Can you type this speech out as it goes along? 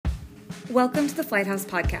Welcome to the Flight House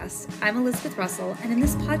Podcast. I'm Elizabeth Russell, and in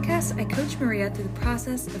this podcast, I coach Maria through the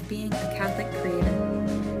process of being a Catholic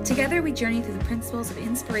creative. Together, we journey through the principles of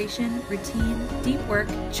inspiration, routine, deep work,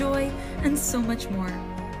 joy, and so much more.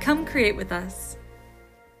 Come create with us.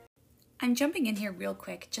 I'm jumping in here real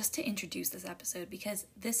quick just to introduce this episode because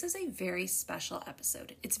this is a very special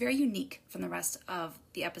episode. It's very unique from the rest of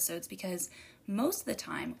the episodes because most of the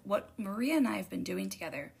time, what Maria and I have been doing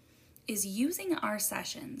together is using our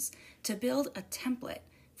sessions to build a template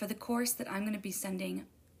for the course that I'm going to be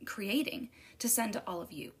creating to send to all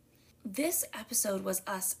of you. This episode was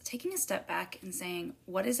us taking a step back and saying,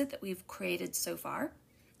 what is it that we've created so far?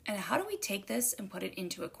 And how do we take this and put it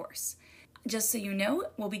into a course? Just so you know,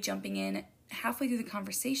 we'll be jumping in halfway through the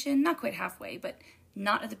conversation, not quite halfway, but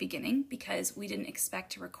not at the beginning because we didn't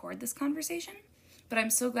expect to record this conversation. But I'm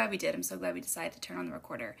so glad we did. I'm so glad we decided to turn on the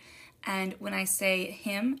recorder. And when I say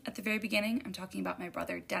him at the very beginning, I'm talking about my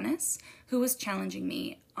brother Dennis, who was challenging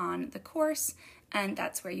me on the course, and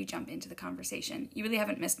that's where you jump into the conversation. You really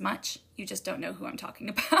haven't missed much. You just don't know who I'm talking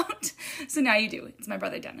about. So now you do. It's my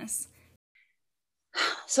brother Dennis.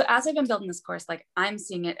 So as I've been building this course, I'm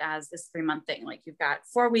seeing it as this 3-month thing. You've got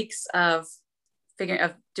 4 weeks of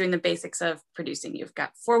doing the basics of producing. You've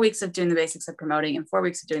got 4 weeks of doing the basics of promoting and 4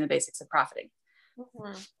 weeks of doing the basics of profiting.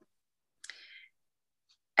 Mm-hmm.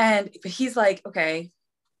 And he's like, okay,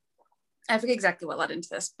 I forget exactly what led into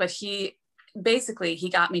this, but he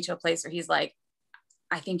got me to a place where he's like,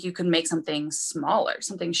 I think you could make something smaller,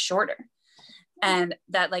 something shorter. And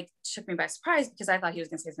that took me by surprise because I thought he was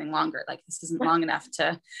going to say something longer. This isn't long enough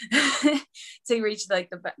to, to reach the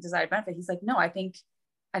desired benefit. He's like, no, I think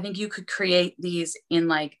you could create these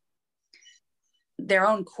in their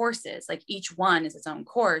own courses. Each one is its own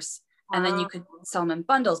course. And then you could sell them in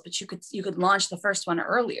bundles, but you could launch the first one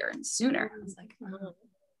earlier and sooner. I was like, oh.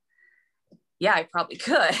 Yeah, I probably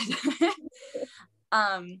could.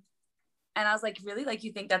 And I was like, really?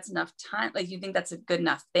 You think that's enough time? You think that's a good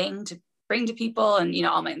enough thing to bring to people? And,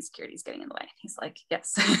 all my insecurities getting in the way. He's like,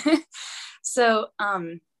 yes. So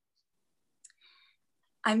I'm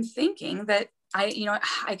thinking that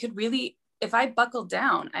I could really, if I buckle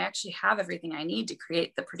down, I actually have everything I need to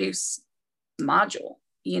create the produce module.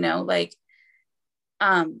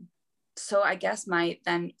 So I guess my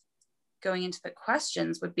then going into the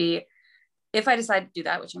questions would be, if I decide to do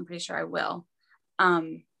that, which I'm pretty sure I will,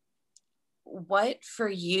 what for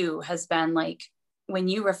you has been when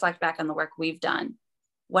you reflect back on the work we've done,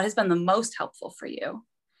 what has been the most helpful for you?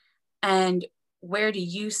 And where do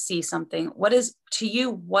you see something? What is to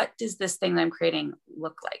you, what does this thing that I'm creating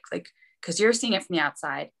look like? Because you're seeing it from the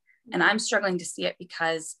outside. And I'm struggling to see it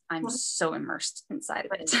because I'm so immersed inside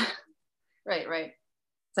of it. Right.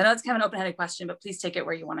 So I know it's kind of an open-ended question, but please take it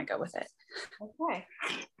where you want to go with it. Okay.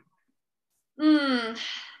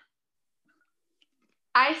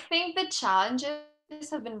 I think the challenges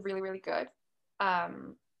have been really, really good. I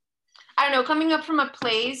don't know, coming up from a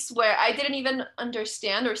place where I didn't even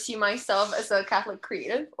understand or see myself as a Catholic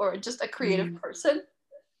creative or just a creative person.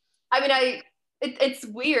 It's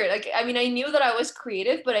weird. I knew that I was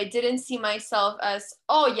creative, but I didn't see myself as,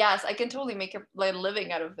 oh yes, I can totally make a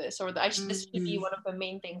living out of this, or that this should be one of the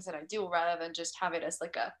main things that I do, rather than just have it as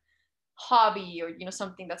a hobby or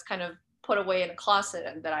something that's kind of put away in a closet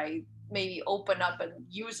and that I maybe open up and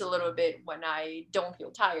use a little bit when I don't feel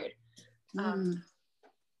tired.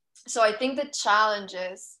 So I think the challenge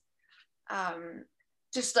is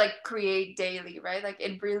just create daily, right?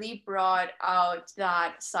 It really brought out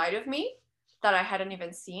that side of me that I hadn't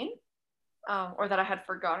even seen or that I had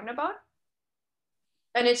forgotten about.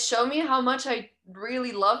 And it showed me how much I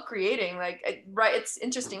really love creating. It's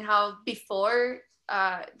interesting how before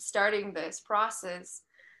starting this process,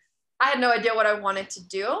 I had no idea what I wanted to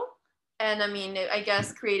do. And I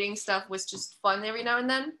guess creating stuff was just fun every now and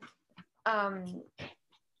then.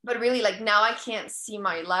 But really now I can't see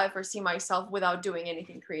my life or see myself without doing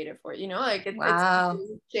anything creative for it, Wow. It's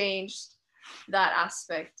really changed that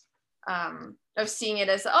aspect. Of seeing it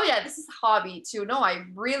as, oh yeah, this is a hobby too. No, I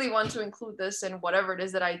really want to include this in whatever it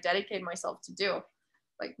is that I dedicate myself to do.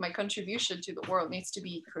 My contribution to the world needs to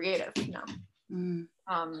be creative, And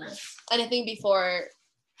I think before,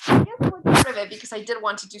 I guess I was part of it because I did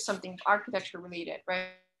want to do something architecture related,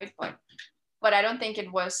 right? But I don't think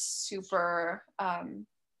it was super,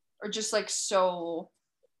 or just so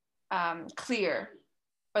clear,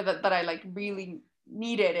 or that I really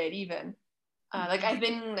needed it even. I've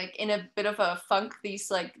been in a bit of a funk these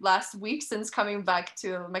last week since coming back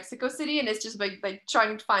to Mexico City, and it's just like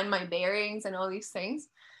trying to find my bearings and all these things.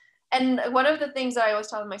 And one of the things that I was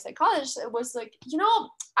telling my psychologist was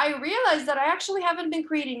I realized that I actually haven't been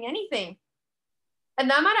creating anything. And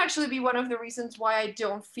that might actually be one of the reasons why I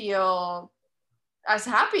don't feel as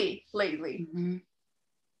happy lately. Mm-hmm.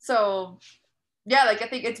 So yeah, like I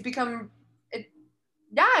think it's become it.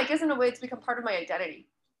 Yeah, I guess in a way it's become part of my identity,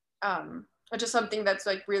 which is something that's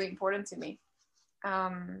like really important to me.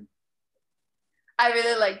 I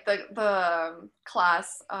really like the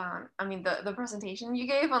class. I mean the presentation you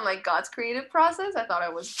gave on like God's creative process. I thought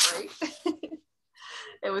it was great.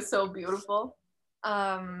 It was so beautiful,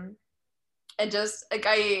 and just like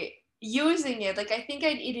I using it. Like I think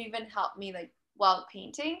it even helped me like while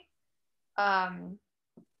painting.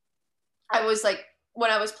 I was like when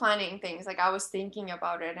I was planning things, like I was thinking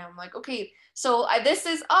about it, and I'm like, okay, so this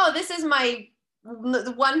is my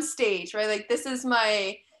one stage, right? Like this is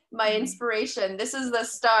my inspiration. This is the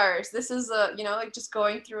stars. This is like just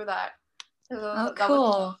going through that. Oh, That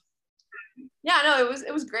cool. yeah, no,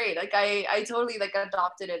 it was great. Like I totally like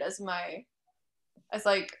adopted it as like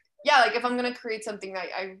yeah, like if I'm gonna create something,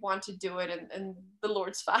 I want to do it in the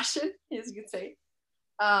Lord's fashion, as you could say.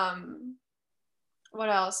 What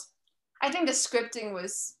else? I think the scripting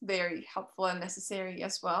was very helpful and necessary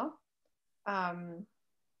as well.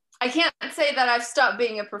 I can't say that I've stopped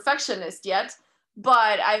being a perfectionist yet,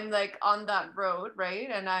 but I'm like on that road, right?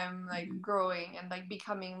 And I'm like growing and like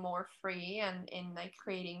becoming more free and in like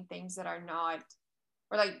creating things that are not,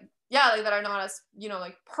 or like, yeah, like that are not as,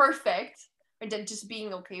 like perfect, and then just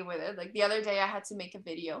being okay with it. Like the other day I had to make a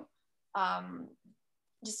video,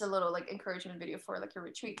 just a little like encouragement video for like a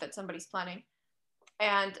retreat that somebody's planning.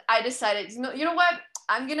 And I decided, you know what?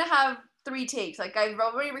 I'm gonna have 3 takes. Like I've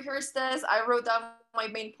already rehearsed this. I wrote down my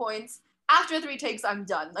main points. After 3 takes, I'm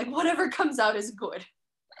done. Like whatever comes out is good.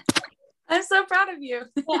 I'm so proud of you.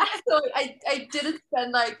 Yeah, so I didn't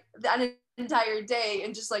spend like an entire day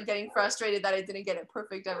and just like getting frustrated that I didn't get it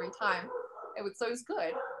perfect every time. It was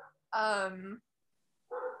good.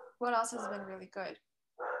 What else has been really good?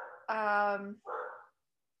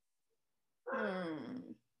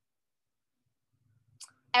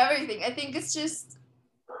 Everything. I think it's just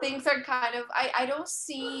things are kind of I don't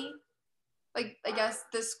see like I guess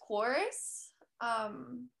this course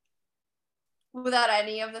without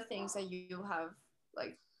any of the things that you have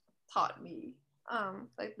like taught me,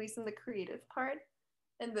 like at least in the creative part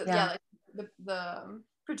and like the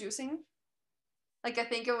producing. Like I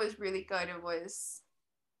think it was really good. It was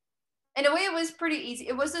in a way it was pretty easy.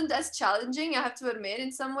 It wasn't as challenging, I have to admit,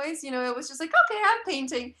 in some ways. It was just like, okay, I'm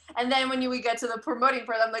painting. And then when we get to the promoting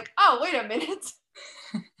part, I'm like, oh, wait a minute.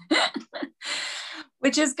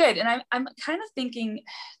 Which is good. And I'm kind of thinking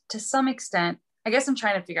to some extent, I guess I'm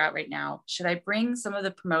trying to figure out right now, should I bring some of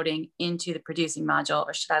the promoting into the producing module,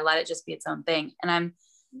 or should I let it just be its own thing? And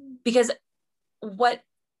because what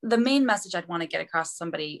the main message I'd want to get across to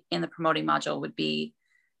somebody in the promoting module would be,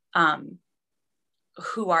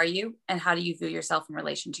 who are you and how do you view yourself in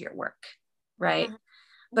relation to your work, right? Mm-hmm.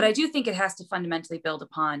 But I do think it has to fundamentally build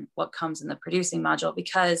upon what comes in the producing module,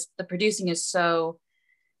 because the producing is so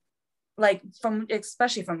like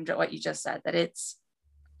especially from what you just said, that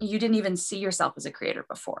you didn't even see yourself as a creator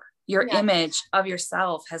before. Your image of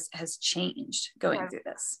yourself has changed going through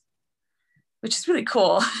this, which is really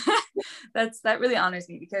cool. That really honors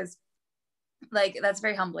me, because like, that's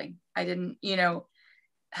very humbling. I didn't,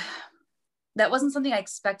 that wasn't something I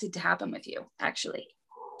expected to happen with you, actually.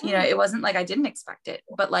 It wasn't like I didn't expect it,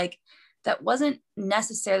 but like, that wasn't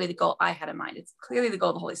necessarily the goal I had in mind. It's clearly the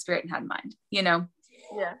goal the Holy Spirit had in mind, Yeah.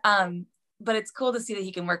 But it's cool to see that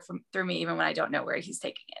he can work through me even when I don't know where he's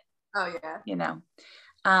taking it. Oh yeah.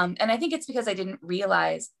 And I think it's because I didn't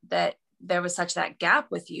realize that there was such that gap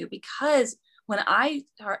with you, because when I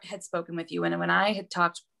had spoken with you and when I had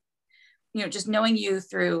talked, just knowing you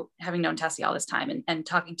through having known Tessie all this time and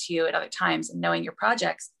talking to you at other times and knowing your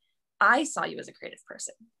projects, I saw you as a creative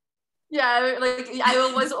person. Yeah, like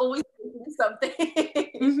I was always doing something.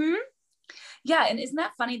 Mm-hmm. Yeah, and isn't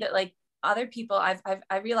that funny that like other people, I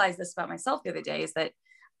realized this about myself the other day, is that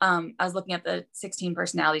I was looking at the 16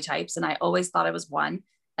 personality types, and I always thought I was one,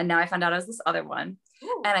 and now I found out I was this other one.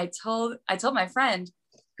 Ooh. And I told my friend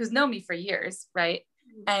who's known me for years, right?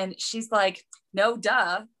 And she's like, no,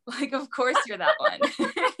 duh, like of course you're that one.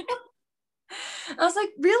 I was like,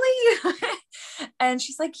 really? And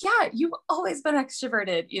she's like, yeah, you've always been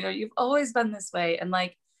extroverted, you've always been this way. And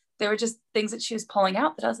like, there were just things that she was pulling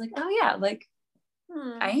out that I was like, oh yeah, like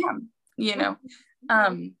I am,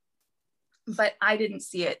 but I didn't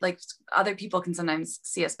see it. Like other people can sometimes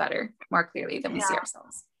see us better, more clearly than we see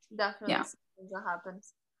ourselves. Definitely. Yeah. That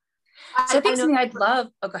happens. So I think something I'd love,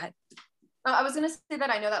 oh, go ahead. I was going to say that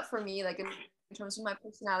I know that for me, like in terms of my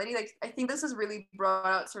personality, like I think this has really brought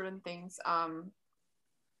out certain things.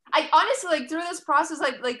 I honestly, like through this process,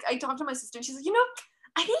 like I talked to my sister and she's like,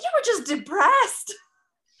 just depressed.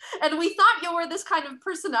 And we thought you were this kind of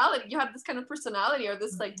personality. You had this kind of personality or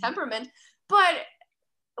this like temperament, but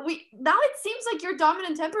now it seems like your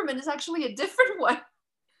dominant temperament is actually a different one.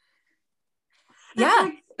 Yeah,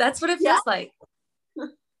 like, that's what it feels like.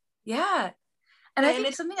 Yeah. And I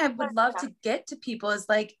think something I would love to get to people is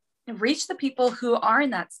like reach the people who are in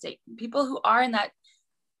that state, people who are in that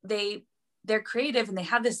they're creative and they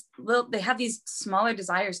have these smaller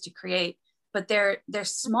desires to create, but they're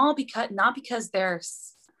small not because they're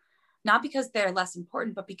less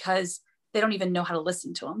important, but because they don't even know how to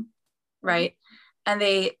listen to them. Right. And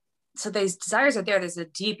so these desires are there. There's a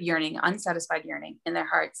deep yearning, unsatisfied yearning in their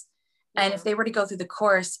hearts. And if they were to go through the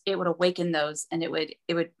course, it would awaken those, and it would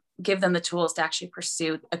give them the tools to actually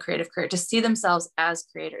pursue a creative career, to see themselves as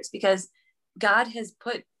creators, because God has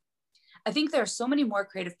I think there are so many more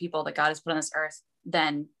creative people that God has put on this earth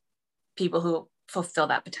than people who fulfill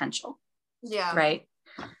that potential. Yeah. Right.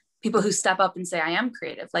 People who step up and say, I am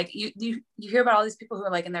creative. Like you hear about all these people who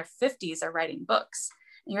are like in their 50s are writing books.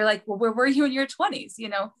 And you're like, well, where were you in your 20s? You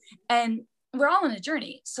know, and we're all on a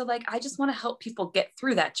journey. So like, I just want to help people get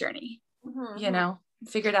through that journey, you know,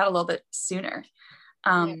 figure it out a little bit sooner.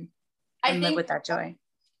 And live with that joy.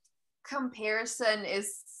 Comparison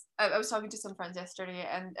is, I was talking to some friends yesterday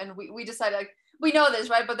and we decided, like, we know this,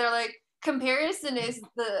 right? But they're like, comparison is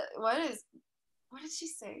what did she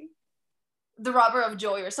say? The robber of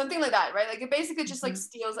joy or something like that, right? Like it basically just like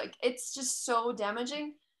steals, like it's just so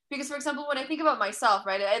damaging. Because for example, when I think about myself,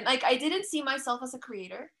 right, I didn't see myself as a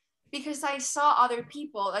creator because I saw other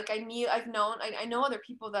people, like I know other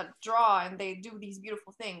people that draw and they do these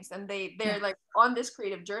beautiful things and they're like on this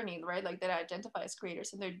creative journey, right? Like that identify as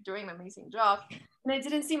creators and they're doing an amazing job. And I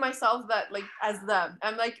didn't see myself that like as them.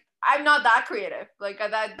 I'm like, I'm not that creative. Like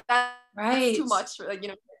that's too much for, like, you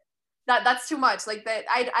know, that's too much. Like that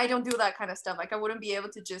I don't do that kind of stuff. Like I wouldn't be able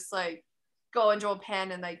to just like go and draw a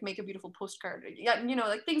pen and like make a beautiful postcard. Yeah, you know,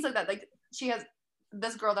 like things like that. Like she has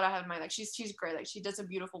this girl that I have in mind, like she's great, like she does a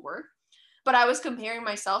beautiful work, but I was comparing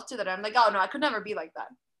myself to that. I'm like, oh no, I could never be like that,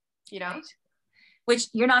 you know. Right. Which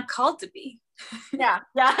you're not called to be. Yeah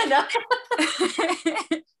I know.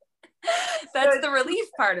 That's the relief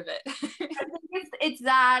part of it. I think it's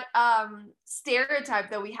that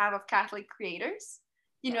stereotype that we have of Catholic creators,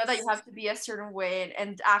 you know, that you have to be a certain way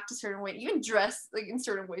and act a certain way, even dress like in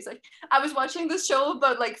certain ways. Like I was watching this show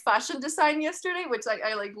about like fashion design yesterday, which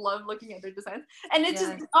I like love looking at their designs, and it's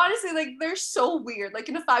just honestly like they're so weird, like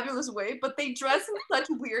in a fabulous way, but they dress in such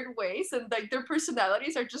weird ways and like their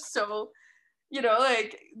personalities are just so, you know,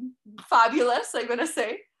 like fabulous, I'm gonna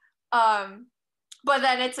say. But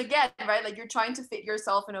then it's again, right, like you're trying to fit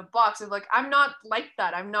yourself in a box of like, I'm not like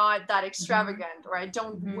that, I'm not that extravagant, or I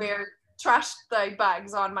don't wear trash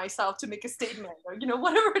bags on myself to make a statement, or you know,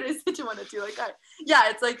 whatever it is that you want to do. Like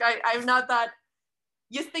it's like I'm not that.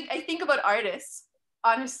 I think about artists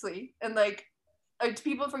honestly, and like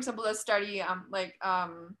people, for example, that study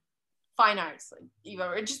fine arts, like even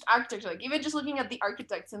or just architecture, like even just looking at the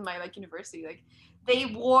architects in my like university, like they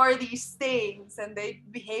wore these things and they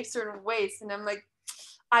behave certain ways, and I'm like,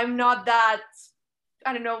 I'm not that,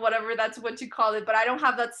 I don't know, whatever that's what you call it, but I don't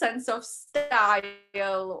have that sense of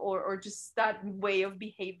style or just that way of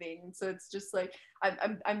behaving. So it's just like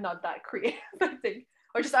I'm not that creative, I think,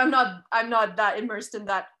 or just I'm not that immersed in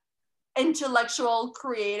that intellectual,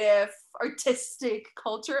 creative, artistic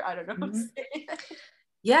culture. I don't know what to say.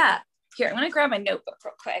 Yeah, here I'm gonna grab my notebook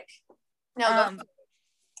real quick. No,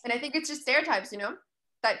 and I think it's just stereotypes, you know,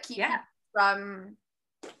 that keep people from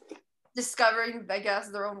discovering, I guess,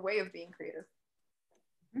 their own way of being creative.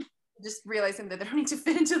 Just realizing that they don't need to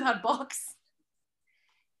fit into that box.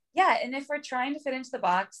 Yeah, and if we're trying to fit into the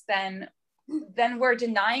box, then we're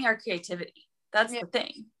denying our creativity. That's the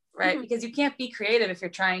thing, right? Because you can't be creative if you're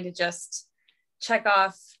trying to just check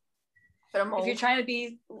off, if you're trying to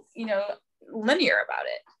be, you know, linear about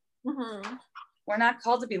it. We're not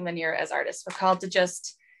called to be linear as artists. We're called to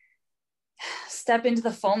just step into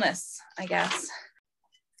the fullness, I guess.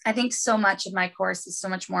 I think so much of my course is so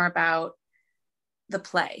much more about the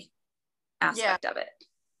play aspect of it,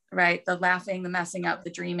 right? The laughing, the messing up, the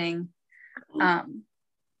dreaming. You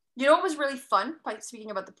know what was really fun, like speaking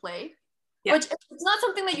about the play, which it's not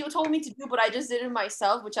something that you told me to do, but I just did it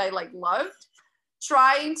myself, which I like loved,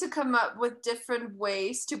 trying to come up with different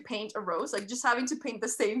ways to paint a rose, like just having to paint the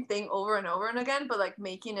same thing over and over and again, but like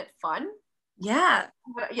making it fun.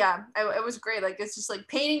 It was great. Like it's just like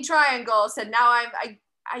painting triangles, and now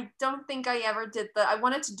I don't think I ever did I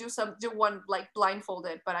wanted to do one like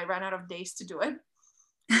blindfolded, but I ran out of days to do it.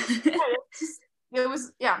 It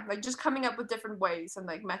was like just coming up with different ways and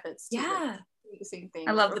like methods to like, do the same thing.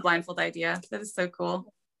 I love the blindfold idea. That is so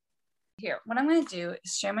cool. Here, what I'm going to do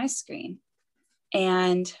is share my screen,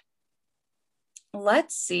 and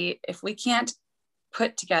let's see if we can't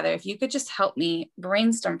put together, if you could just help me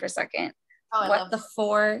brainstorm for a second. Oh, what the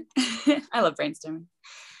four, I love brainstorming.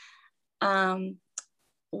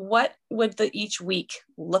 What would each week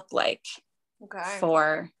look like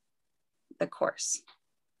for the course?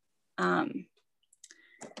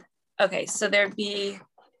 Okay, so there'd be,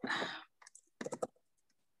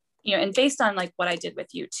 and based on like what I did with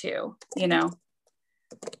you too, week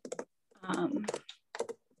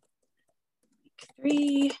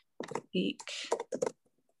 3, week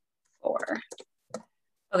 4.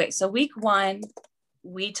 Okay, so week 1,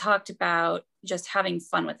 we talked about just having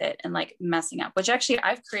fun with it and like messing up, which actually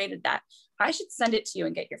I've created that. I should send it to you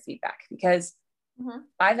and get your feedback, because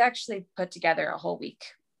I've actually put together a whole week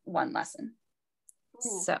 1 lesson.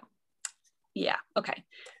 Ooh. So yeah, okay.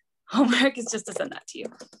 Homework is just to send that to you.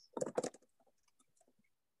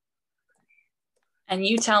 And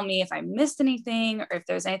you tell me if I missed anything, or if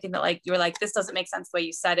there's anything that like, you were like, this doesn't make sense the way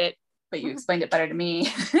you said it, but you explained it better to me,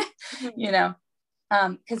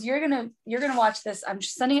 because you're gonna watch this. I'm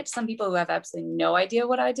just sending it to some people who have absolutely no idea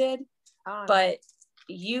what I did, but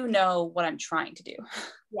you know what I'm trying to do.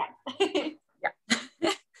 Yeah.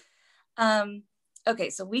 Yeah. Okay,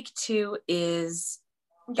 so week 2 is,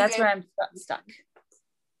 that's where I'm stuck.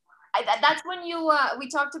 That's when we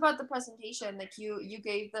talked about the presentation, like you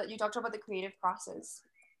talked about the creative process.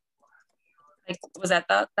 Like, was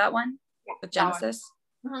that one? Yeah, with Genesis?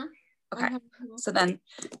 Okay, so then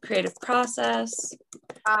creative process.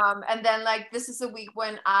 And then like, this is a week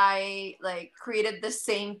when I like created the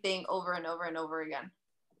same thing over and over and over again.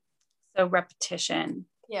 So repetition.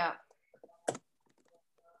 Yeah.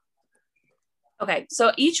 Okay,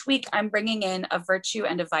 so each week I'm bringing in a virtue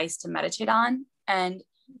and a vice to meditate on. And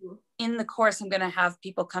in the course, I'm going to have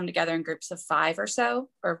people come together in groups of 5 or so,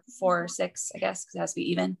 or 4 or 6, I guess, because it has to be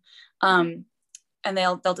even. And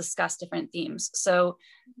they'll discuss different themes. So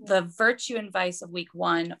the virtue and vice of week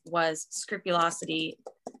 1 was scrupulosity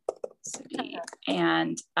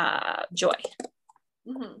and joy.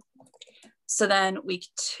 So then week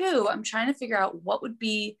 2, I'm trying to figure out what would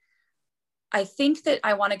be, I think that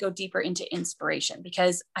I want to go deeper into inspiration,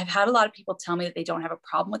 because I've had a lot of people tell me that they don't have a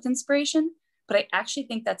problem with inspiration, but I actually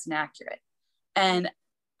think that's inaccurate. And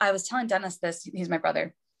I was telling Dennis this, he's my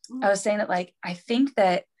brother. I was saying that like, I think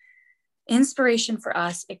that inspiration for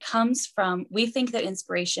us, it comes from, we think that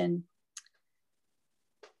inspiration,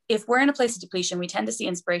 if we're in a place of depletion, we tend to see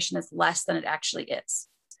inspiration as less than it actually is.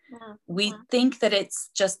 We think that it's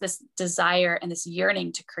just this desire and this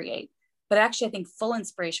yearning to create. But actually, I think full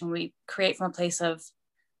inspiration, when we create from a place of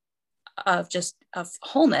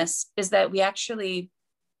wholeness, is that we actually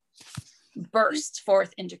burst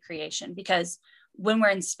forth into creation, because when we're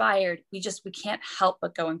inspired, we can't help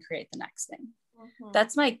but go and create the next thing.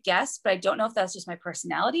 That's my guess, but I don't know if that's just my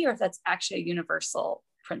personality or if that's actually a universal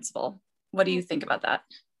principle. What do you think about that?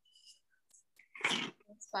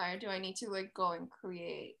 Inspired, do I need to like go and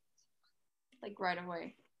create like right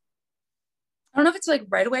away? I don't know if it's like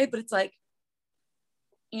right away, but it's like,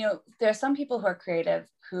 there are some people who are creative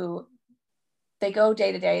who they go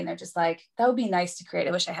day to day and they're just like, that would be nice to create.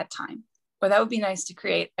 I wish I had time. Or that would be nice to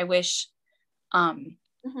create. I wish I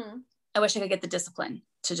could get the discipline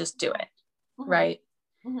to just do it. Right.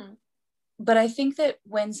 But I think that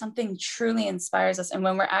when something truly inspires us, and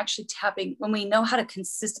when we're actually when we know how to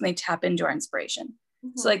consistently tap into our inspiration.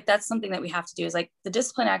 So like, that's something that we have to do, is like, the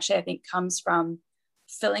discipline actually, I think, comes from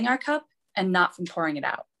filling our cup and not from pouring it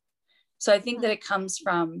out. So I think that it comes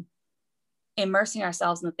from immersing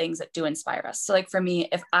ourselves in the things that do inspire us. So like for me,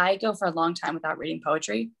 if I go for a long time without reading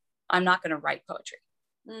poetry, I'm not going to write poetry.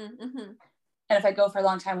 And if I go for a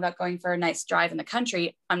long time without going for a nice drive in the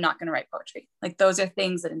country, I'm not going to write poetry. Like, those are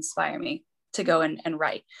things that inspire me to go and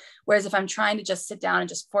write. Whereas if I'm trying to just sit down and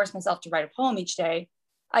just force myself to write a poem each day,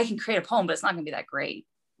 I can create a poem, but it's not going to be that great.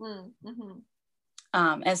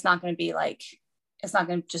 And it's not going to be like, it's not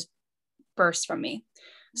going to just burst from me.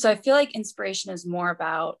 So I feel like inspiration is more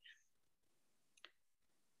about,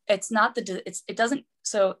 it's not it doesn't,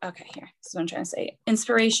 so, okay, here, this is what I'm trying to say.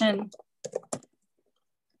 Inspiration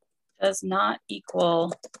does not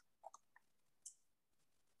equal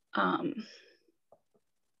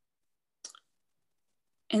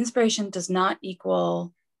inspiration does not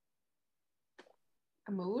equal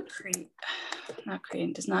a mood.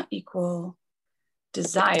 Does not equal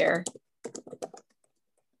desire.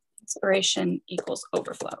 Inspiration equals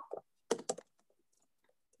overflow.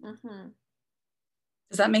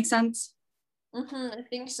 Does that make sense? I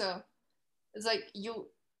think so. It's like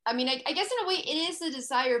I mean, I guess in a way it is a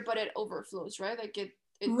desire, but it overflows, right? Like it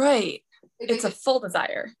right. It's a full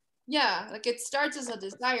desire. Yeah, like it starts as a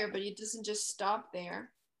desire, but it doesn't just stop there.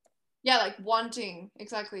 Yeah, like wanting,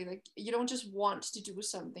 exactly. Like you don't just want to do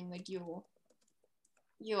something, like you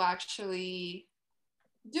actually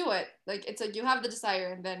do it. Like it's like you have the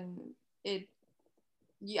desire and then it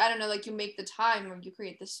I don't know, like you make the time or you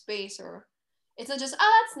create the space, or it's not just,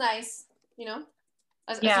 oh, that's nice, you know?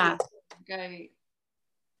 As a Yeah. guy.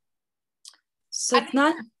 So I it's think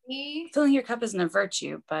not for me, filling your cup isn't a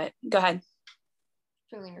virtue, but go ahead.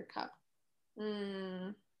 filling your cup.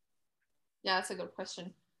 Yeah, that's a good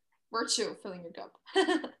question. Virtue, filling your cup.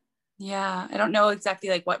 Yeah. I don't know exactly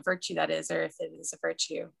like what virtue that is or if it is a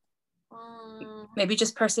virtue. um, Maybe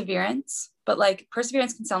just perseverance, but like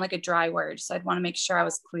perseverance can sound like a dry word. So I'd want to make sure I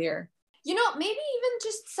was clear. you know, maybe even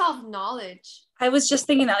just self-knowledge. I was just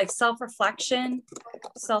thinking that like self-reflection,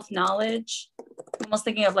 self-knowledge, almost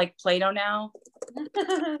thinking of like Plato now.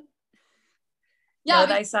 Yeah, Know because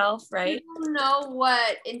thyself, right? you don't know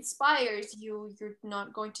what inspires you, you're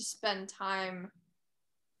not going to spend time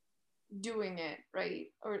doing it,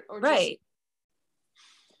 right? Or just, Right.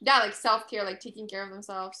 yeah, like self-care, like taking care of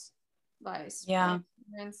themselves, Yeah.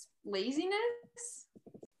 laziness.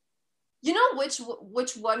 You know which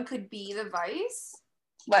one could be the vice?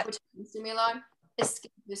 What? Which happens to me a lot?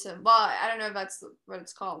 Escapism. Well, I don't know if that's what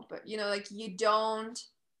it's called, but you know, like you don't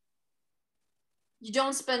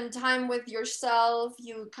spend time with yourself.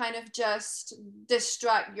 You kind of just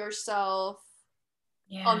distract yourself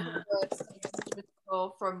on Yeah. purpose. You just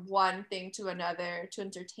go from one thing to another to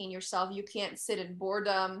entertain yourself. You can't sit in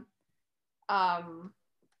boredom. Um,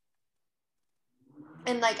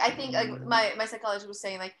 and like I think like my psychologist was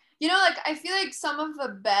saying, like, you know, like I feel like some of the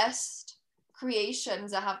best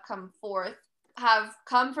creations that have come forth have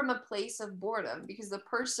come from a place of boredom, because the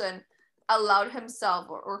person allowed himself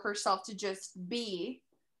or herself to just be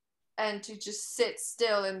and to just sit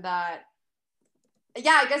still in that,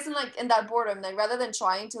 yeah, I guess in that boredom, like rather than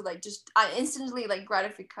trying to like just instantly like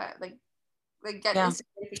gratify, like get instant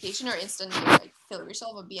gratification or instantly like fill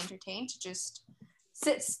yourself or be entertained, to just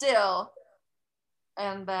sit still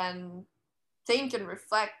and then think and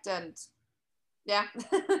reflect. And yeah.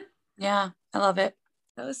 Yeah. I love it.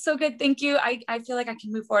 That was so good. Thank you. I feel like I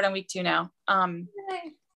can move forward on week 2 now.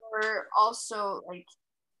 We're also like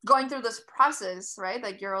going through this process, right?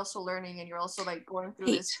 Like you're also learning and you're also like going through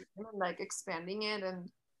this and like expanding it and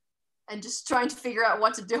just trying to figure out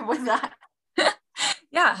what to do with that.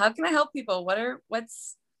 Yeah. How can I help people? What are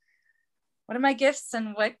my gifts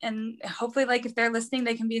and hopefully like if they're listening,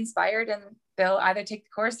 they can be inspired and they'll either take the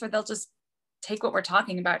course or they'll just take what we're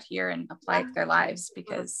talking about here and apply it to their lives,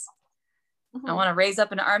 because I want to raise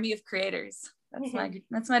up an army of creators.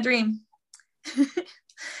 That's my dream. And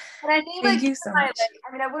I think Thank you so much.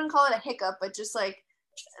 I mean, I wouldn't call it a hiccup, but just like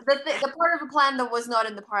the part of the plan that was not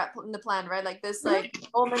in the plan, right? Like this like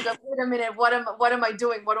moment of, wait a minute, what am I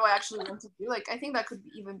doing? What do I actually want to do? Like I think that could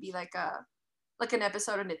even be like an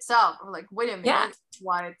episode in itself, or like, wait a minute,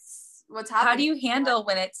 what's happening? How do you handle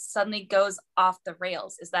when it suddenly goes off the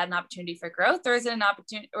rails? Is that an opportunity for growth, or is it an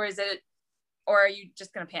opportunity, or are you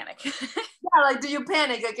just gonna panic? Yeah, like, do you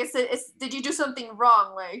panic? Like, did you do something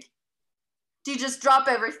wrong? Like, do you just drop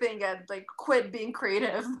everything and like quit being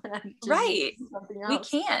creative and just Right. do something We else?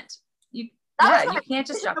 can't. You can't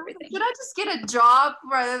just drop everything. Should I just get a job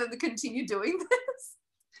rather than continue doing this?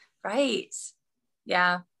 Right.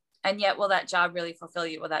 Yeah. And yet, will that job really fulfill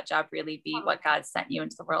you? Will that job really be what God sent you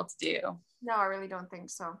into the world to do? No, I really don't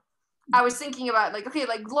think so. I was thinking about like, okay,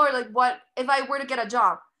 like Lord, like what if I were to get a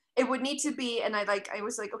job? It would need to be, and I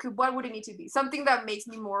was like, okay, what would it need to be? Something that makes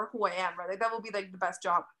me more who I am, right? Like that will be like the best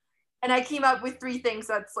job. And I came up with 3 things.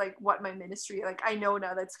 That's like what my ministry, like I know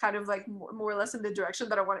now that's kind of like more or less in the direction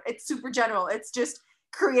that I want. It's super general. It's just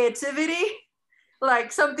creativity,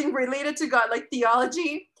 like something related to God, like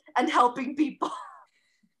theology and helping people.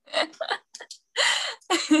 I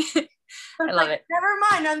love it. Never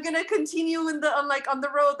mind. I'm gonna continue on the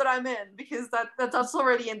road that I'm in, because that's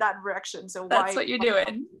already in that direction. So that's what you're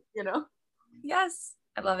doing. You know. Yes,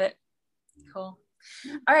 I love it. Cool.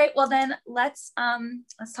 All right. Well, then let's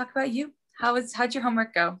talk about you. How'd your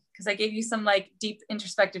homework go? Because I gave you some like deep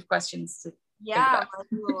introspective questions to think about.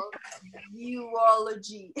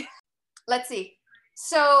 Zoology. Let's see.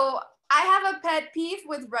 So I have a pet peeve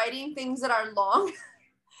with writing things that are long.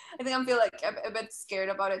 I think I feel like I'm a bit scared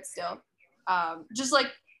about it still. Just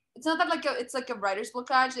like it's not that like it's like a writer's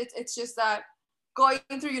blockage. It's just that going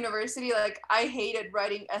through university, like I hated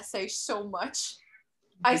writing essays so much.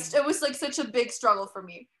 It was like such a big struggle for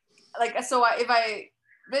me. Like so,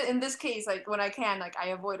 in this case, like when I can, like I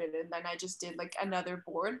avoided it, and then I just did like another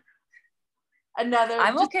board. I'm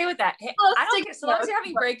okay with that. Hey, I don't care, so long as you're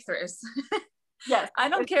having breakthroughs. Yes. I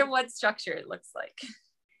don't care what structure it looks like.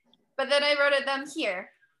 But then I wrote it down here.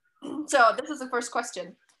 So this is the first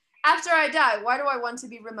question. After I die, what do I want to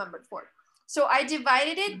be remembered for? So I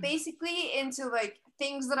divided it basically into like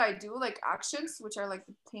things that I do, like actions, which are like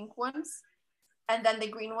the pink ones. And then the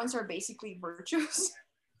green ones are basically virtues.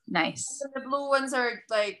 Nice. And the blue ones are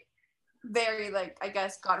like very like, I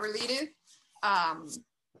guess, God related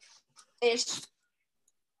ish.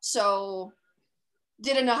 So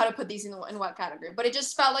didn't know how to put these in what category, but it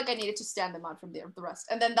just felt like I needed to stand them out from the rest.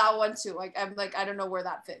 And then that one too, like I'm like, I don't know where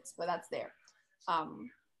that fits, but that's there.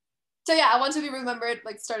 So yeah, I want to be remembered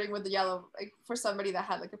like starting with the yellow, like for somebody that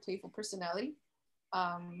had like a playful personality,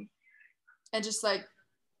 and just like,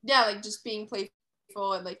 yeah, like just being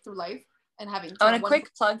playful and like through life and having. Oh, and a quick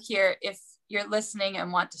plug here, if you're listening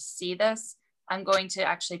and want to see this, I'm going to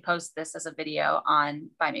actually post this as a video on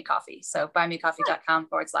Buy Me Coffee. So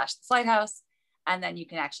buymecoffee.com/The Lighthouse. And then you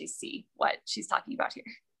can actually see what she's talking about here.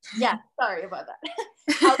 Yeah, sorry about that.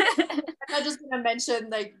 I'm not just gonna mention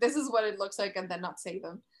like this is what it looks like and then not say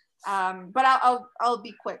them. But I'll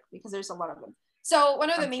be quick because there's a lot of them. So one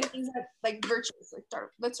of the main things that like virtues, like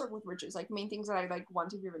let's start with virtues. Like main things that I like want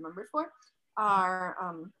to be remembered for are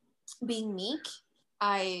being meek.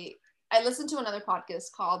 I listened to another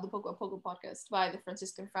podcast called the Poco Poco podcast by the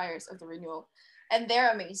Franciscan Friars of the Renewal, and they're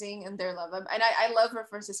amazing and they're love them. And I love where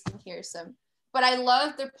Franciscan hears them. But I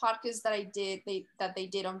love their podcast that they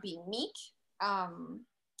did on being meek.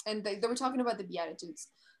 And they were talking about the Beatitudes.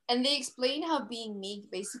 And they explained how being meek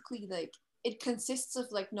basically like it consists of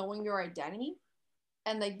like knowing your identity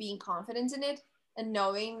and like being confident in it and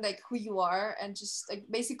knowing like who you are and just like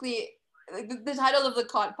basically like the title of the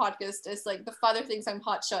podcast is like the father thinks I'm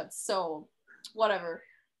hot shots, so whatever.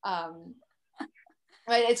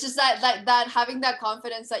 Right, it's just that having that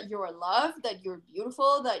confidence that you're loved, that you're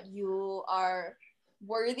beautiful, that you are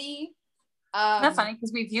worthy. That's funny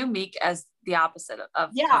because we view meek as the opposite of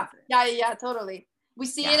confidence. Yeah, totally. We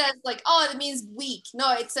see it as like, oh, it means weak.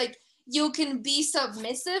 No, it's like you can be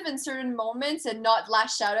submissive in certain moments and not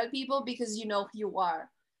lash out at people because you know who you are.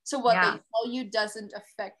 So what they tell you doesn't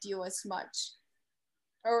affect you as much,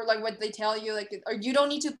 or like what they tell you, like, or you don't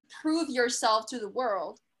need to prove yourself to the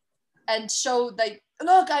world and show like,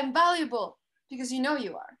 look, I'm valuable, because you know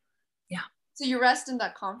you are. Yeah. So you rest in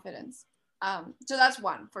that confidence. So that's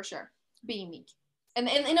one for sure, being meek. And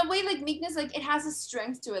in a way, like meekness, like it has a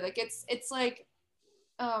strength to it. Like it's like,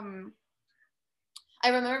 I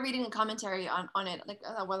remember reading a commentary on it like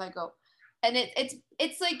a while ago, and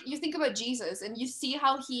it's like you think about Jesus and you see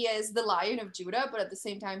how he is the Lion of Judah, but at the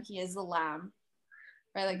same time he is the Lamb.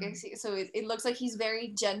 Right, like so it looks like he's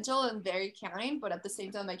very gentle and very kind, but at the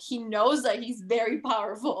same time, like he knows that he's very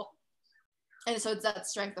powerful, and so it's that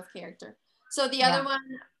strength of character. So the other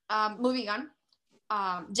one, moving on,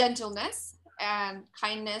 gentleness and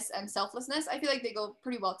kindness and selflessness. I feel like they go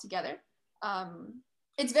pretty well together.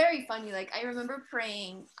 It's very funny. Like I remember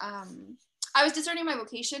praying. I was discerning my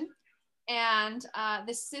vocation, and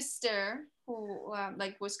this sister who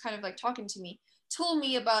like was kind of like talking to me told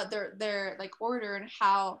me about their like order and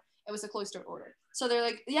how it was a cloistered order. So they're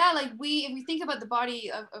like, yeah, like if we think about the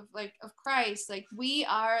body of Christ, like we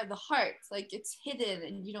are the heart, like it's hidden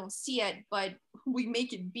and you don't see it, but we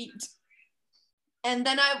make it beat. And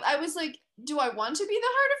then I was like, do I want to be the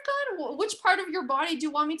heart of God? Which part of your body do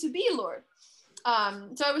you want me to be, Lord?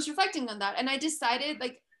 So I was reflecting on that, and I decided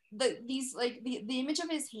like the image of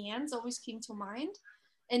his hands always came to mind,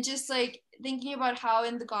 and just like thinking about how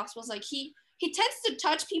in the Gospels, like he tends to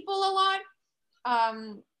touch people a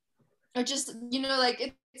lot, or just, you know, like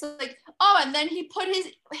it's like, oh, and then he put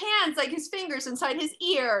his hands, like his fingers inside his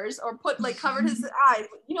ears, or put like covered his eyes,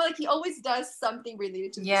 you know, like he always does something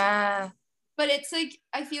related to this. But it's like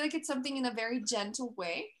I feel like it's something in a very gentle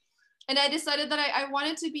way, and I decided that I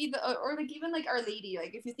wanted to be or like even like Our Lady,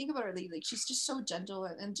 like if you think about Our Lady, like she's just so gentle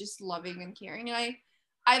and just loving and caring, and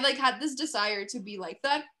I like had this desire to be like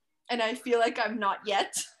that, and I feel like I'm not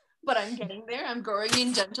yet, but I'm getting there. I'm growing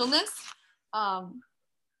in gentleness.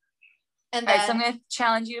 And then, all right, so I'm going to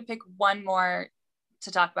challenge you to pick one more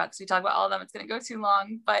to talk about, because we talk about all of them. It's going to go too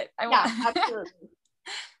long, but I want. Yeah, absolutely.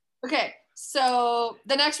 Okay, so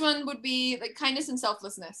the next one would be like kindness and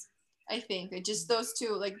selflessness. I think like just those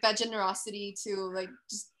two, like that generosity to like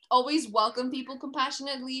just always welcome people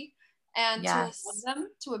compassionately and to love them,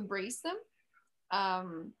 to embrace them.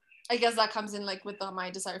 I guess that comes in like with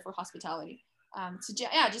my desire for hospitality. So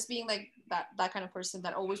yeah, just being like that kind of person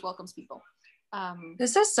that always welcomes people.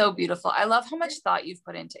 This is so beautiful. I love how much thought you've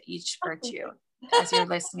put into each virtue as you're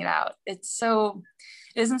listing it out. It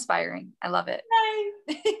is inspiring. I love it.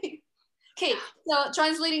 Okay, so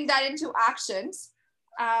translating that into actions.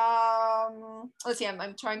 Let's see.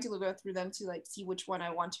 I'm trying to go through them to like see which one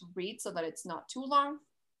I want to read so that it's not too long.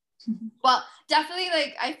 Well, definitely,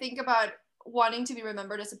 like I think about wanting to be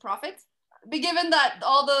remembered as a prophet, but given that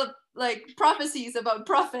all the like prophecies about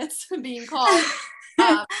prophets being called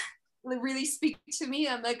really speak to me,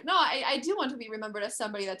 I'm like, no, I do want to be remembered as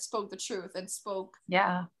somebody that spoke the truth and spoke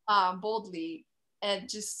boldly and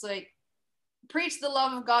just like preached the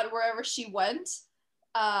love of God wherever she went,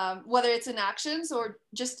 whether it's in actions or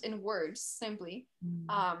just in words simply.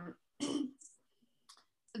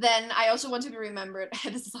 Then I also want to be remembered,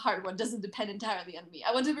 this is a hard one, doesn't depend entirely on me.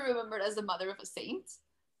 I want to be remembered as the mother of a saint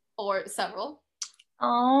or several.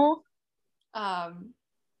 Oh.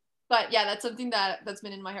 But yeah, that's something that's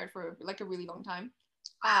been in my heart for like a really long time.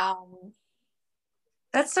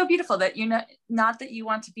 That's so beautiful that you know, not that you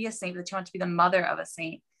want to be a saint, but you want to be the mother of a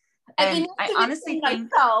saint. And I honestly think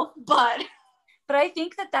myself, but I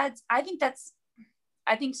think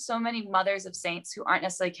I think so many mothers of saints who aren't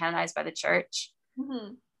necessarily canonized by the church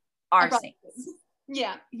are saints.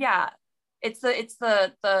 Yeah. It's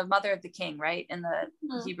the mother of the king, right? In the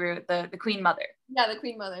Hebrew, the queen mother. Yeah, the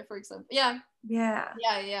queen mother, for example. Yeah. Yeah.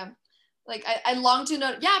 Like I long to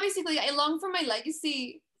know. Yeah, basically, I long for my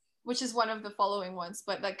legacy, which is one of the following ones,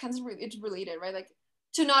 but that kind of it's related, right? Like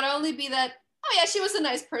to not only be that, oh yeah, she was a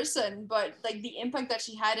nice person, but like the impact that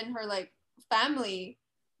she had in her like family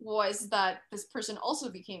was that this person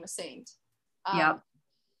also became a saint.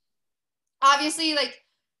 Obviously, like,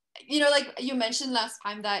 you know, like you mentioned last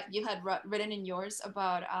time that you had written in yours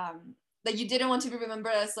about that you didn't want to be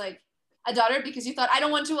remembered as like a daughter because you thought, I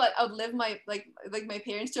don't want to outlive my like my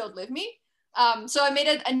parents to outlive me. So I made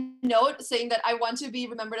a note saying that I want to be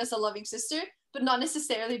remembered as a loving sister, but not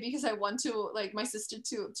necessarily because I want to like my sister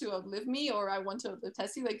to outlive me or I want to outlive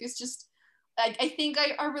Tessie. Like it's just I think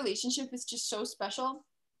our relationship is just so special.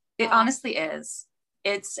 It honestly is.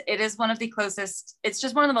 It is one of the closest. It's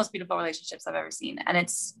just one of the most beautiful relationships I've ever seen, and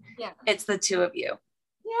it's the two of you.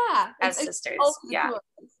 Yeah, as sisters.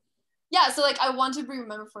 Yeah. So like I want to be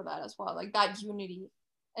remembered for that as well, like that unity,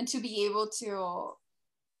 and to be able to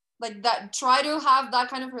like that try to have that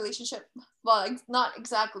kind of relationship. Well, like, not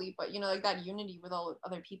exactly, but you know, like that unity with all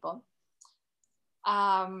other people.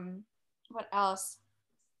 What else?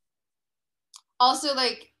 Also,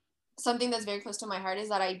 like something that's very close to my heart is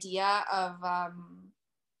that idea of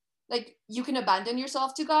like you can abandon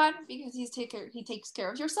yourself to God because he takes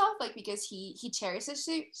care of yourself, like because he cherishes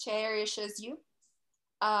you.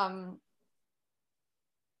 I'm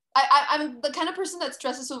the kind of person that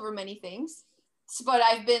stresses over many things, but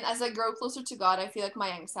I've been, as I grow closer to God, I feel like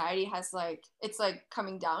my anxiety has like it's like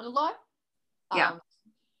coming down a lot.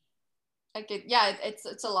 Like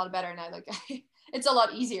it's a lot better now. Like it's a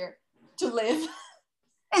lot easier to live.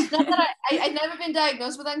 Not that I've never been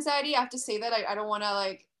diagnosed with anxiety. I have to say that I don't want to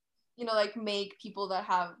like, you know, like make people that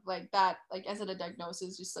have like that like as a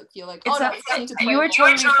diagnosis just like feel like, you are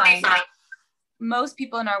totally fine. Most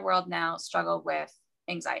people in our world now struggle with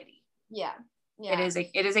anxiety. Yeah.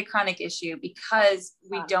 It is a chronic issue because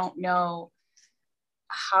we don't know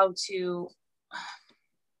how to.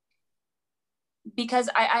 Because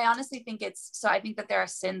I honestly think I think that there are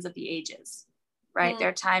sins of the ages, right? There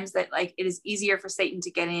are times that like it is easier for Satan to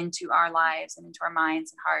get into our lives and into our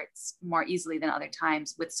minds and hearts more easily than other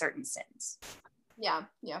times with certain sins. Yeah,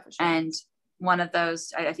 for sure. And one of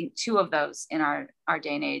those, I think two of those in our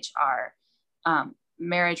day and age are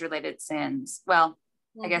marriage related sins. Well,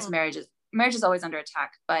 I guess marriage is always under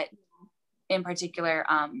attack, but in particular,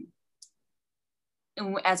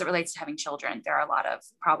 as it relates to having children, there are a lot of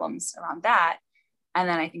problems around that. And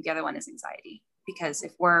then I think the other one is anxiety, because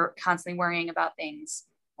if we're constantly worrying about things,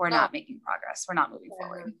 we're not making progress. We're not moving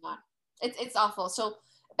forward. It's awful. So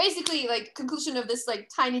basically, like conclusion of this like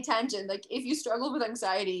tiny tangent, like if you struggle with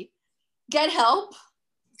anxiety, get help.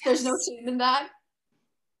 There's no shame in that.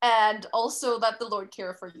 And also let the Lord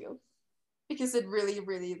care for you, because it really,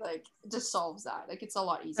 really like just solves that. Like it's a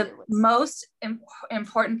lot easier. The most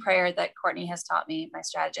important prayer that Courtney has taught me, my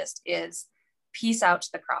strategist, is peace out to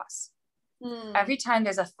the cross. Every time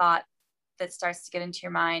there's a thought that starts to get into your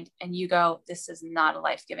mind and you go, this is not a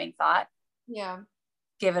life-giving thought. Yeah.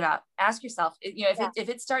 Give it up. Ask yourself, if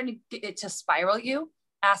it's starting to spiral you,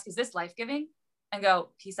 ask, is this life-giving? And go,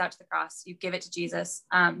 peace out to the cross. You give it to Jesus.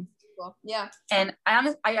 Yeah. And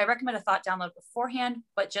I recommend a thought download beforehand,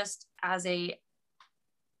 but just as a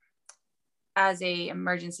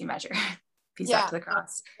emergency measure, peace out to the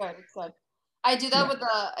cross. It's good. I do that with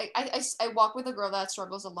I walk with a girl that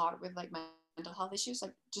struggles a lot with like mental health issues,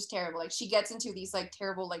 like just terrible. Like she gets into these like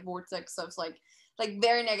terrible like vortex of like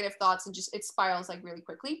very negative thoughts and just it spirals like really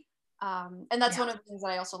quickly. And that's one of the things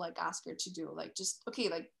that I also like ask her to do. Like, just, okay,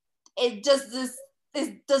 like, does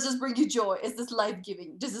this bring you joy? Is this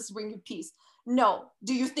life-giving? Does this bring you peace? No.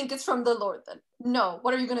 Do you think it's from the Lord then? No.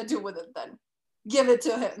 What are you going to do with it then? Give it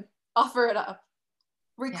to him. Offer it up.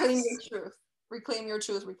 Reclaim your truth. Reclaim your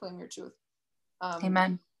truth. Reclaim your truth.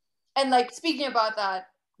 Amen. And like, speaking about that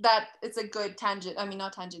it's a good tangent. I mean,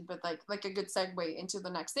 not tangent, but like a good segue into the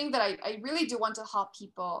next thing that I really do want to help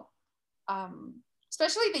people,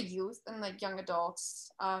 especially the youth and like young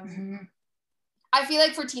adults. I feel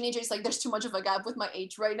like for teenagers, like there's too much of a gap with my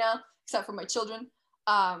age right now, except for my children.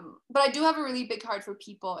 But I do have a really big heart for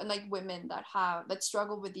people and like women that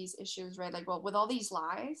struggle with these issues, right? Like, well, with all these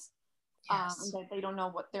lies, and that they don't know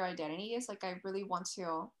what their identity is. Like, I really want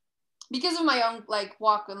to, because of my own like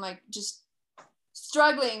walk and like just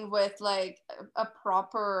struggling with like a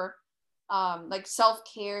proper like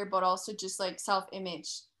self-care, but also just like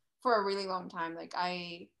self-image for a really long time. Like,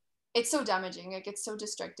 it's so damaging. Like, it's so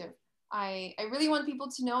destructive. I really want people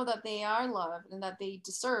to know that they are loved and that they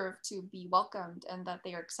deserve to be welcomed and that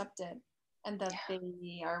they are accepted and that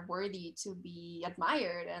they are worthy to be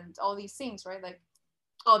admired and all these things, right? Like,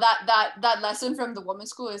 oh, that lesson from the women's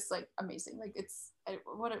school is like amazing. Like,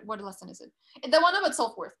 what lesson is it? The one about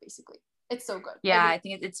self-worth, basically. It's so good. Yeah, I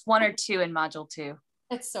think it's 1 or 2 in module 2.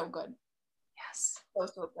 It's so good. Yes.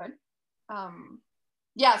 So good.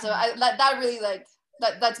 Yeah, so that really like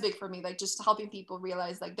that's big for me, like just helping people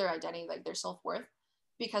realize like their identity, like their self-worth,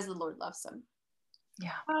 because the Lord loves them.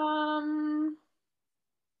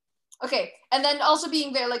 Okay, and then also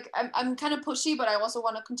being there, like I'm kind of pushy, but I also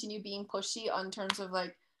want to continue being pushy on terms of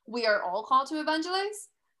like, we are all called to evangelize,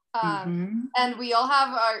 and we all have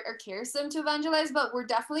our charism to evangelize, but we're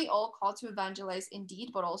definitely all called to evangelize in deed,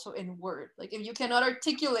 but also in word. Like, if you cannot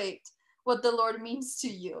articulate what the Lord means to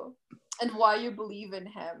you and why you believe in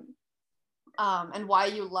him, and why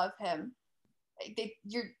you love him,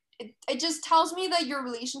 it just tells me that your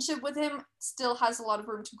relationship with him still has a lot of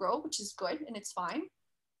room to grow, which is good and it's fine.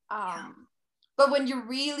 But when you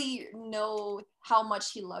really know how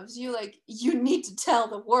much he loves you, like, you need to tell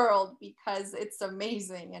the world, because it's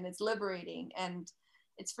amazing and it's liberating and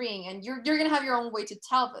it's freeing, and you're gonna have your own way to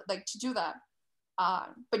tell that, like, to do that,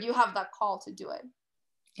 but you have that call to do it.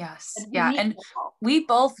 Yes. And we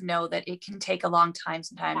both know that it can take a long time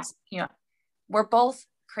sometimes. You know, we're both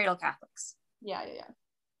cradle Catholics. Yeah.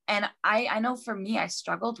 And I know for me, I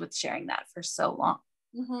struggled with sharing that for so long.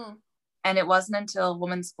 And it wasn't until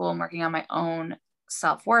women's school and working on my own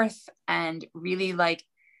self-worth and really learning,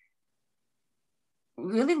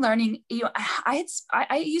 you know, I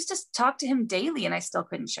used to talk to him daily and I still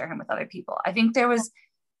couldn't share him with other people. I think there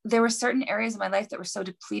were certain areas of my life that were so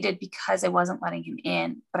depleted because I wasn't letting him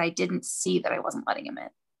in, but I didn't see that I wasn't letting him in.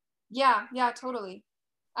 Yeah, totally.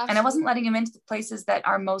 Absolutely. And I wasn't letting him into the places that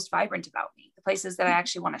are most vibrant about me, the places that I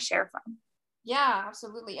actually want to share from. Yeah,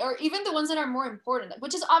 absolutely. Or even the ones that are more important,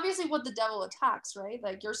 which is obviously what the devil attacks, right?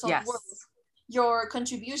 Like, your self-worth, your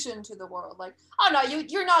contribution to the world. Like, oh no,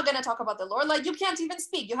 you're not gonna talk about the Lord. Like, you can't even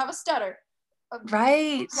speak. You have a stutter.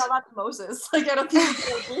 Right. Yeah, that's Moses. Like, I don't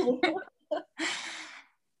think.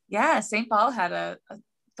 Yeah, St. Paul had a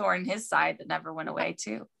thorn in his side that never went away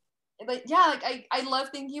too. Like, yeah, like I love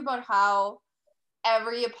thinking about how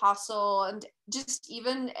every apostle and just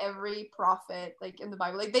even every prophet, like in the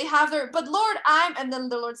Bible, like they have but Lord, and then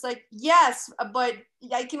the Lord's like, yes, but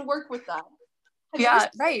I can work with that. Yeah,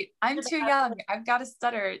 right. I'm too young. I've got a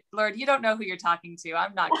stutter. Lord, you don't know who you're talking to.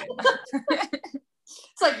 I'm not good.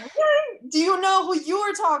 It's like, really? Do you know who you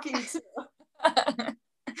are talking to?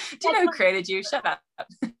 Do you know who created you? Shut up.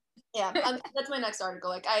 Yeah, that's my next article.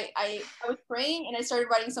 Like, I was praying and I started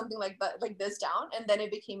writing something like that, like this down, and then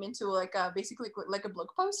it became into like basically like a blog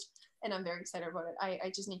post, and I'm very excited about it.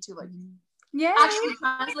 I just need to like actually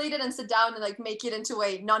translate it and sit down and like make it into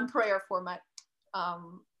a non-prayer format.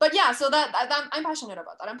 But yeah, so that I'm passionate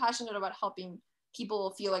about that. I'm passionate about helping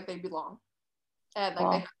people feel like they belong and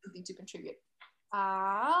like they have something to contribute.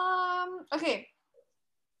 Okay.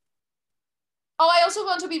 Oh, I also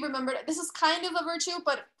want to be remembered. This is kind of a virtue,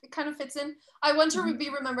 but it kind of fits in. I want to be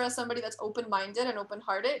remembered as somebody that's open-minded and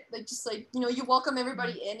open-hearted. Like, just like, you know, you welcome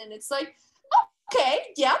everybody in, and it's like, okay,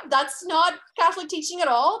 yeah, that's not Catholic teaching at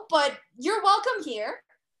all, but you're welcome here.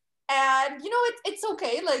 And, you know, it's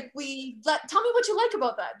okay. Like, tell me what you like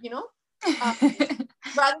about that, you know?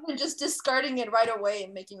 Rather than just discarding it right away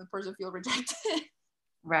and making the person feel rejected.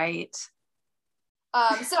 Right.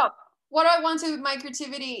 So what do I want my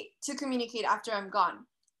creativity to communicate after I'm gone?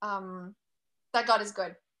 That God is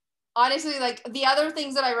good. Honestly, like, the other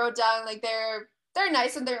things that I wrote down, like, they're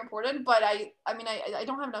nice and they're important, but I mean, I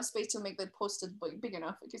don't have enough space to make the post-it big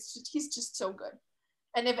enough. Like, he's just so good.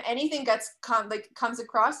 And if anything comes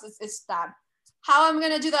across, it's that. How I'm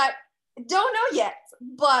gonna do that, don't know yet.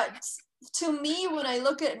 But to me, when I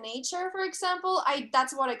look at nature, for example,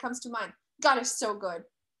 that's what it comes to mind. God is so good.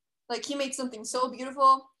 Like, he made something so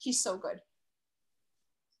beautiful. He's so good.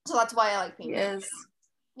 So that's why I like painting. Yes.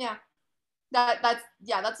 Yeah.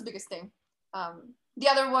 That's the biggest thing. The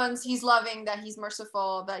other ones, he's loving, that he's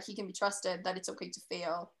merciful, that he can be trusted, that it's okay to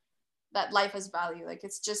fail, that life has value. Like,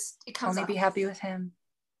 it comes Only up. be happy with him.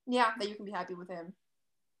 Yeah, that you can be happy with him.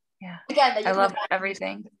 Yeah. Again, that you I can love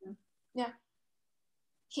everything. Yeah.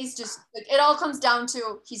 He's just, like, it all comes down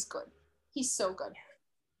to, he's good. He's so good.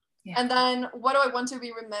 Yeah. And then, what do I want to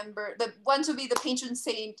be remembered? Want to be the patron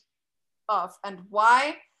saint of, and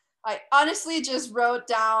why? I honestly just wrote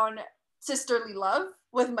down sisterly love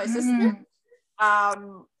with my sister.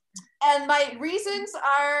 And my reasons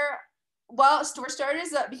are, well, for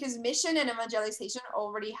starters, because mission and evangelization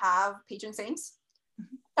already have patron saints.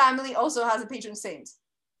 Family also has a patron saint.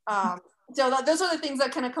 So those are the things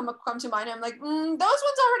that kind of come to mind. I'm like, those ones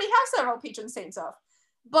already have several patron saints of,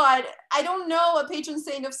 but I don't know a patron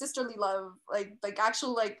saint of sisterly love, like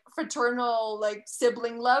actual, like, fraternal, like,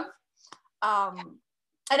 sibling love.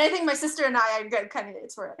 And I think my sister and I are good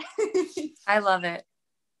candidates for it. I love it.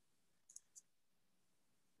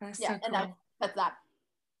 That's yeah, so cool. And that's that.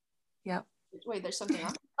 Yep. Wait, there's something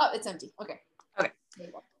else. Oh, it's empty. Okay.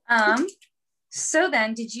 So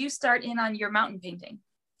then, did you start in on your mountain painting?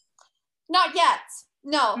 Not yet.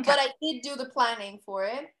 No, Okay. But I did do the planning for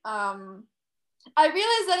it. I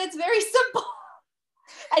realized that it's very simple.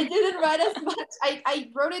 I didn't write as much. I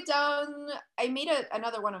wrote it down. I made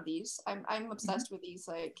another one of these. I'm obsessed with these,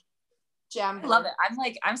 like, jam boards. I love it.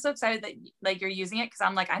 I'm so excited that, like, you're using it, because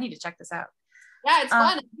I'm like, I need to check this out. Yeah, it's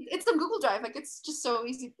fun. It's on Google Drive. Like, it's just so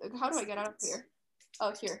easy. How do I get out of here?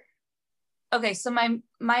 Oh, here. Okay, so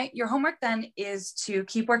your homework then is to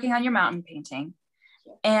keep working on your mountain painting,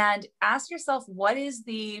 and ask yourself, what's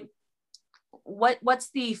the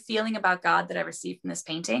feeling about God that I received from this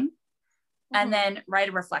painting? And then write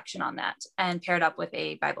a reflection on that and pair it up with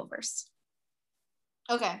a Bible verse.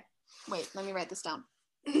 Okay. Wait, let me write this down.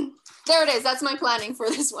 There it is. That's my planning for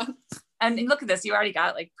this one. And look at this. You already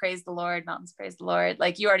got, like, praise the Lord, mountains, praise the Lord.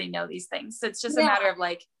 Like, you already know these things. So it's just a matter of,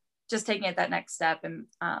 like, just taking it that next step and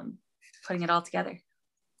putting it all together.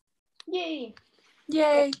 Yay.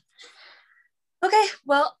 Yay. Okay.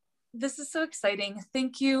 Well, this is so exciting.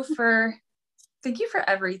 Thank you for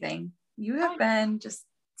everything. You have been just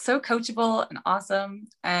so coachable and awesome,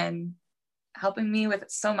 and helping me with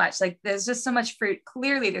so much. Like, there's just so much fruit.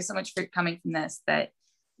 Clearly there's so much fruit coming from this that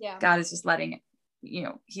God is just letting it,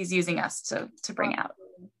 he's using us to bring out.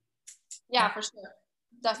 Yeah, for sure.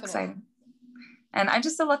 Definitely. Exciting. And I'm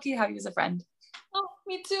just so lucky to have you as a friend. Oh,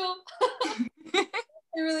 me too. I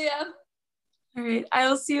really am. All right. I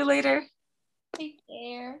will see you later. Take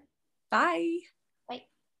care. Bye. Bye.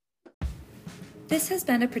 This has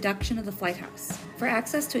been a production of The Flight House. For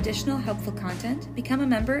access to additional helpful content, become a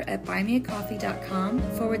member at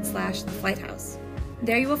buymeacoffee.com/The Flight House.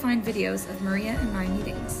 There you will find videos of Maria and my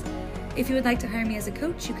meetings. If you would like to hire me as a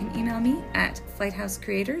coach, you can email me at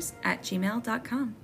flighthousecreators@gmail.com.